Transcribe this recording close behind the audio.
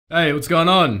Hey, what's going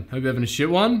on? Hope you're having a shit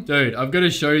one. Dude, I've got to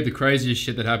show you the craziest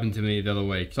shit that happened to me the other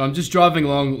week. So I'm just driving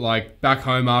along, like, back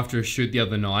home after a shoot the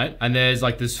other night, and there's,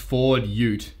 like, this Ford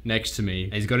Ute next to me.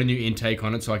 And he's got a new intake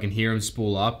on it, so I can hear him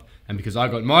spool up. And because I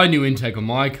got my new intake on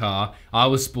my car, I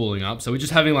was spooling up. So we're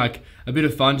just having, like, a bit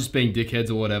of fun, just being dickheads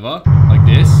or whatever. Like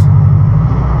this.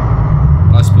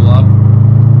 I spool up.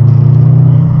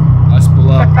 I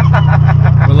spool up.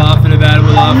 We're laughing about it,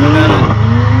 we're laughing about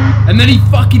it. And then he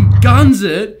fucking guns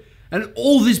it. And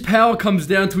all this power comes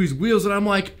down to his wheels, and I'm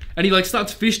like, and he like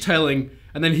starts fishtailing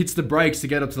and then hits the brakes to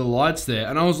get up to the lights there.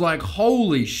 And I was like,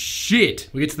 holy shit.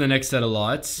 We get to the next set of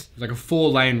lights. It's like a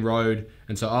 4-lane road.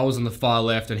 And so I was on the far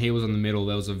left and he was on the middle.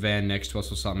 There was a van next to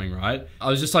us or something, right? I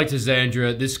was just like to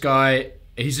Zandra, this guy,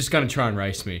 he's just gonna try and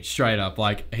race me, straight up.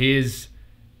 Like, he is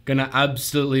gonna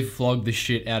absolutely flog the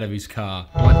shit out of his car.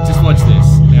 Just watch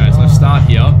this. Anyway, so I start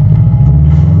here.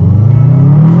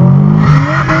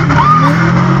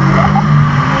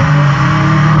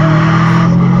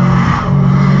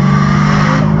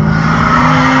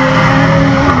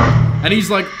 And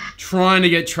he's like trying to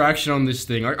get traction on this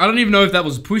thing. I don't even know if that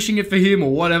was pushing it for him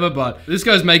or whatever, but this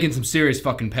guy's making some serious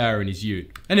fucking power in his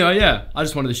ute. Anyway, yeah, I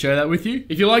just wanted to share that with you.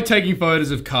 If you like taking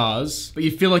photos of cars, but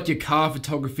you feel like your car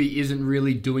photography isn't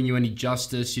really doing you any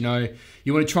justice, you know,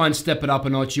 you want to try and step it up a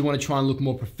notch, you want to try and look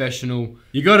more professional,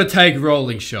 you got to take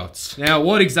rolling shots. Now,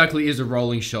 what exactly is a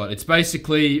rolling shot? It's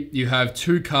basically you have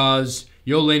two cars,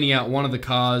 you're leaning out one of the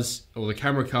cars, or the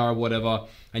camera car or whatever,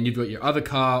 and you've got your other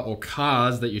car or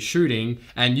cars that you're shooting,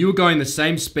 and you're going the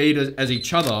same speed as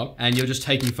each other, and you're just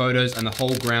taking photos and the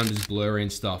whole ground is blurry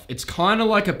and stuff. It's kind of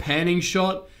like a panning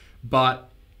shot,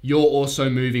 but you're also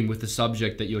moving with the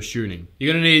subject that you're shooting.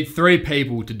 You're gonna need 3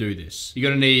 people to do this. You're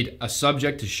gonna need a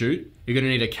subject to shoot, you're gonna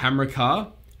need a camera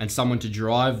car, and someone to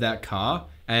drive that car,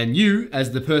 and you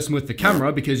as the person with the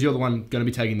camera, because you're the one going to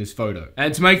be taking this photo.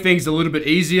 And to make things a little bit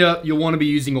easier, you'll want to be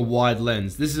using a wide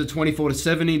lens. This is a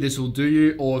 24-70, this will do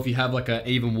you, or if you have like an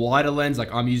even wider lens,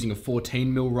 like I'm using a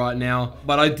 14mm right now.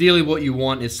 But ideally what you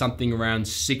want is something around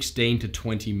 16 to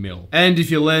 20mm. And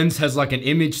if your lens has like an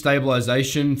image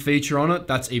stabilization feature on it,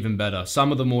 that's even better.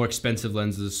 Some of the more expensive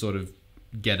lenses sort of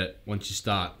get it once you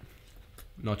start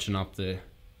notching up the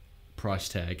price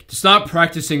tag. To start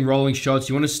practicing rolling shots,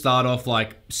 you want to start off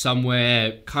like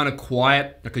somewhere kind of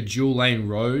quiet, like a dual lane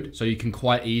road, so you can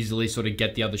quite easily sort of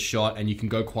get the other shot and you can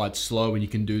go quite slow and you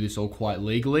can do this all quite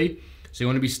legally. So you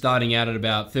want to be starting out at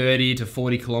about 30 to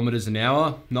 40 kilometers an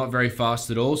hour, not very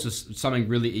fast at all, so something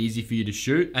really easy for you to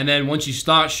shoot. And then once you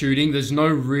start shooting, there's no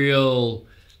real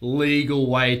legal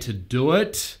way to do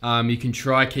it. You can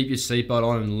try keep your seatbelt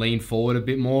on and lean forward a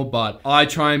bit more, but I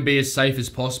try and be as safe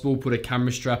as possible, put a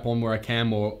camera strap on where I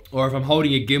can, or if I'm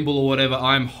holding a gimbal or whatever,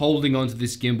 I'm holding onto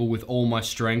this gimbal with all my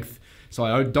strength so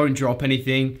I don't drop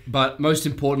anything. But most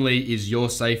importantly is your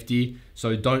safety,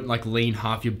 so don't like lean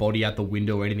half your body out the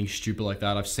window or anything stupid like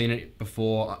that. I've seen it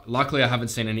before. Luckily I haven't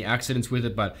seen any accidents with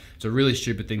it, but it's a really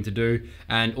stupid thing to do.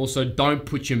 And also don't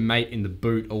put your mate in the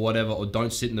boot or whatever, or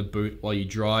don't sit in the boot while you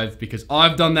drive, because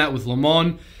I've done that with Le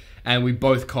Mans and we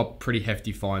both copped pretty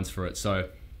hefty fines for it, so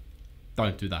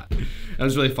don't do that. It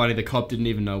was really funny, the cop didn't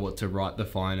even know what to write the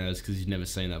fine as because he'd never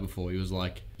seen that before. He was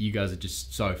like, you guys are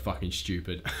just so fucking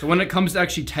stupid. So when it comes to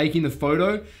actually taking the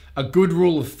photo, a good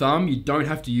rule of thumb, you don't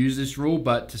have to use this rule,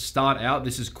 but to start out,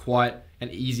 this is quite an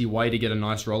easy way to get a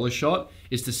nice roller shot,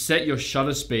 is to set your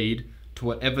shutter speed to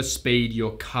whatever speed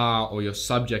your car or your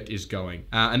subject is going.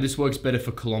 And this works better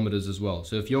for kilometers as well.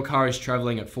 So if your car is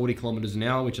traveling at 40 kilometers an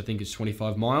hour, which I think is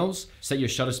 25 miles, set your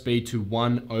shutter speed to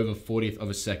 1/40th of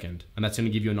a second. And that's gonna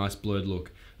give you a nice blurred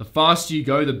look. The faster you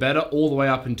go, the better, all the way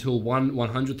up until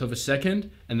 1/100th of a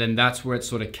second. And then that's where it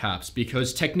sort of caps,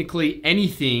 because technically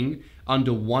anything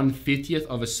under 1/50th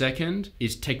of a second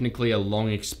is technically a long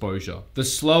exposure. The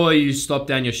slower you stop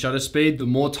down your shutter speed, the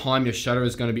more time your shutter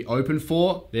is going to be open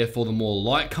for, therefore the more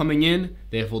light coming in,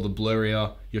 therefore the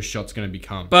blurrier your shot's going to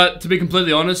become. But to be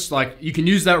completely honest, like, you can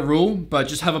use that rule, but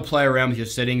just have a play around with your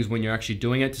settings when you're actually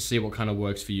doing it to see what kind of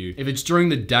works for you. If it's during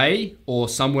the day or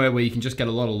somewhere where you can just get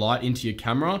a lot of light into your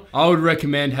camera, I would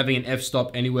recommend having an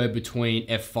f-stop anywhere between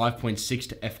f5.6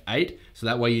 to f8, so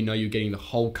that way you know you're getting the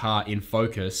whole car in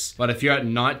focus. But if you're at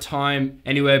nighttime,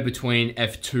 anywhere between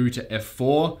f2 to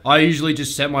f4. I usually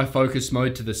just set my focus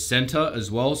mode to the center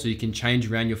as well, so you can change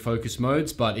around your focus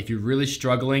modes. But if you're really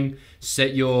struggling,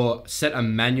 set a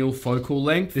manual focal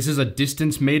length. This is a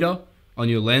distance meter on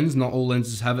your lens. Not all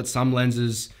lenses have it. Some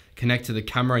lenses connect to the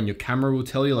camera, and your camera will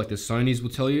tell you, like the Sonys will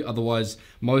tell you. Otherwise,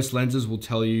 most lenses will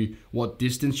tell you what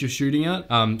distance you're shooting at.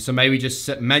 So maybe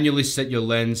just manually set your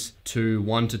lens to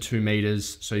 1 to 2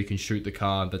 meters so you can shoot the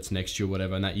car that's next to you or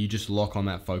whatever, and that you just lock on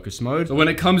that focus mode. So when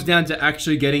it comes down to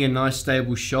actually getting a nice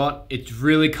stable shot, it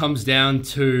really comes down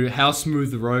to how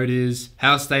smooth the road is,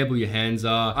 how stable your hands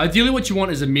are. Ideally what you want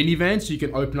is a minivan so you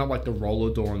can open up like the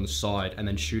roller door on the side and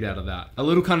then shoot out of that. A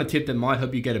little kind of tip that might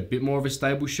help you get a bit more of a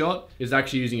stable shot is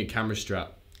actually using a camera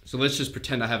strap. So let's just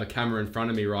pretend I have a camera in front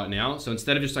of me right now. So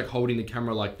instead of just like holding the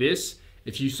camera like this,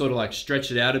 if you sort of like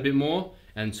stretch it out a bit more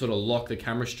and sort of lock the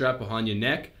camera strap behind your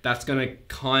neck, that's gonna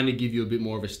kind of give you a bit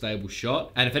more of a stable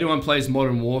shot. And if anyone plays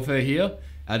Modern Warfare here,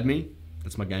 add me.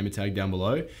 That's my gamer tag down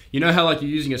below. You know how like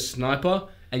you're using a sniper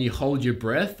and you hold your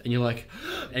breath and you're like,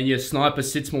 and your sniper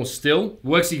sits more still?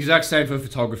 Works the exact same for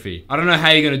photography. I don't know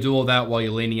how you're gonna do all that while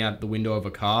you're leaning out the window of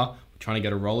a car trying to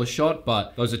get a roller shot,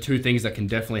 but those are two things that can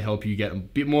definitely help you get a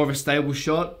bit more of a stable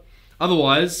shot.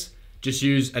 Otherwise, just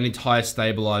use an entire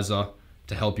stabilizer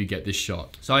to help you get this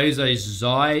shot. So I use a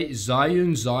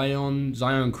Zion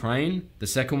Crane, the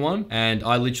second one, and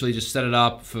I literally just set it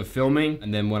up for filming,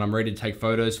 and then when I'm ready to take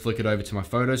photos, flick it over to my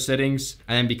photo settings.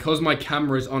 And because my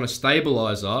camera is on a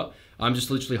stabilizer, I'm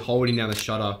just literally holding down the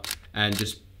shutter and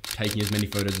just taking as many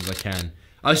photos as I can.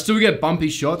 I still get bumpy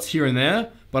shots here and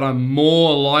there, but I'm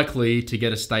more likely to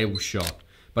get a stable shot.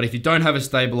 But if you don't have a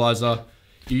stabilizer,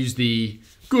 use the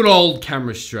good old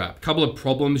camera strap. A couple of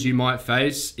problems you might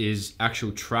face is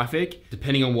actual traffic.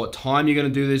 Depending on what time you're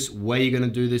gonna do this, where you're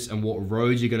gonna do this, and what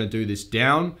roads you're gonna do this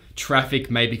down,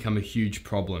 traffic may become a huge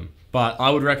problem. But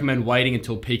I would recommend waiting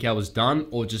until peak hour is done,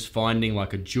 or just finding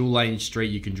like a dual lane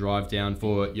street you can drive down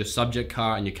for your subject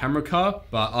car and your camera car.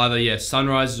 But either, yeah,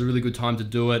 sunrise is a really good time to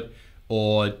do it,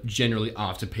 or generally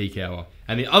after peak hour.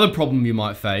 And the other problem you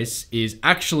might face is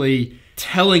actually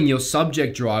telling your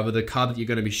subject driver, the car that you're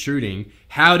gonna be shooting,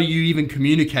 how do you even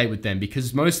communicate with them?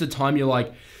 Because most of the time you're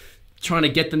like trying to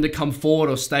get them to come forward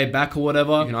or stay back or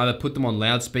whatever. You can either put them on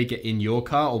loudspeaker in your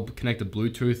car or connect a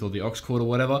Bluetooth or the aux cord or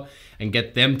whatever and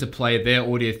get them to play their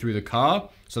audio through the car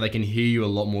so they can hear you a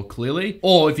lot more clearly.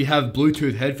 Or if you have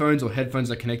Bluetooth headphones or headphones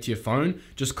that connect to your phone,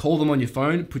 just call them on your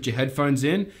phone, put your headphones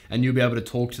in, and you'll be able to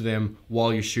talk to them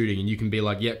while you're shooting. And you can be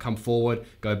like, yeah, come forward,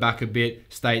 go back a bit,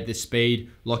 stay at this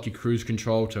speed, lock your cruise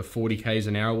control to 40 k's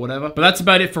an hour or whatever. But that's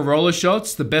about it for roller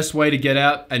shots. The best way to get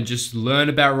out and just learn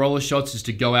about roller shots is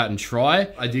to go out and try.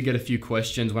 I did get a few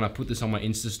questions when I put this on my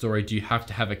Insta story. Do you have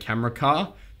to have a camera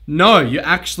car? No, you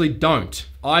actually don't.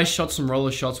 I shot some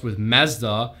roller shots with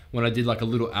Mazda when I did like a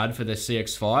little ad for their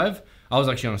CX-5. I was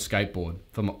actually on a skateboard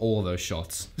for all of those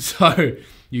shots. So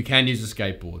you can use a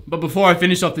skateboard. But before I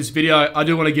finish off this video, I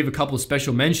do want to give a couple of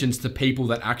special mentions to people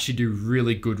that actually do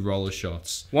really good roller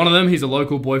shots. One of them, he's a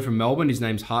local boy from Melbourne. His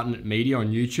name's Heartnet Media on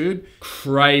YouTube.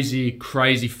 Crazy,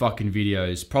 crazy fucking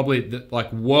videos. Probably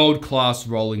like world-class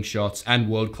rolling shots and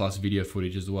world-class video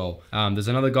footage as well. There's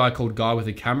another guy called Guy with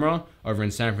a Camera over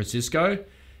in San Francisco.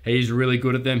 He's really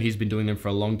good at them. He's been doing them for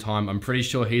a long time. I'm pretty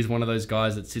sure he's one of those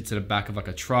guys that sits at the back of like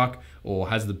a truck or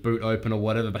has the boot open or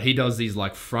whatever, but he does these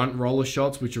like front roller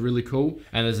shots, which are really cool.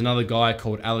 And there's another guy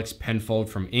called Alex Penfold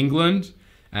from England.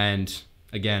 And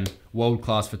again,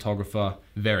 world-class photographer,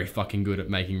 very fucking good at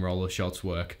making roller shots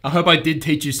work. I hope I did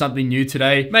teach you something new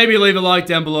today. Maybe leave a like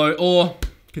down below or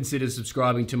consider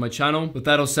subscribing to my channel. With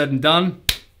that all said and done,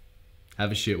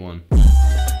 have a shit one.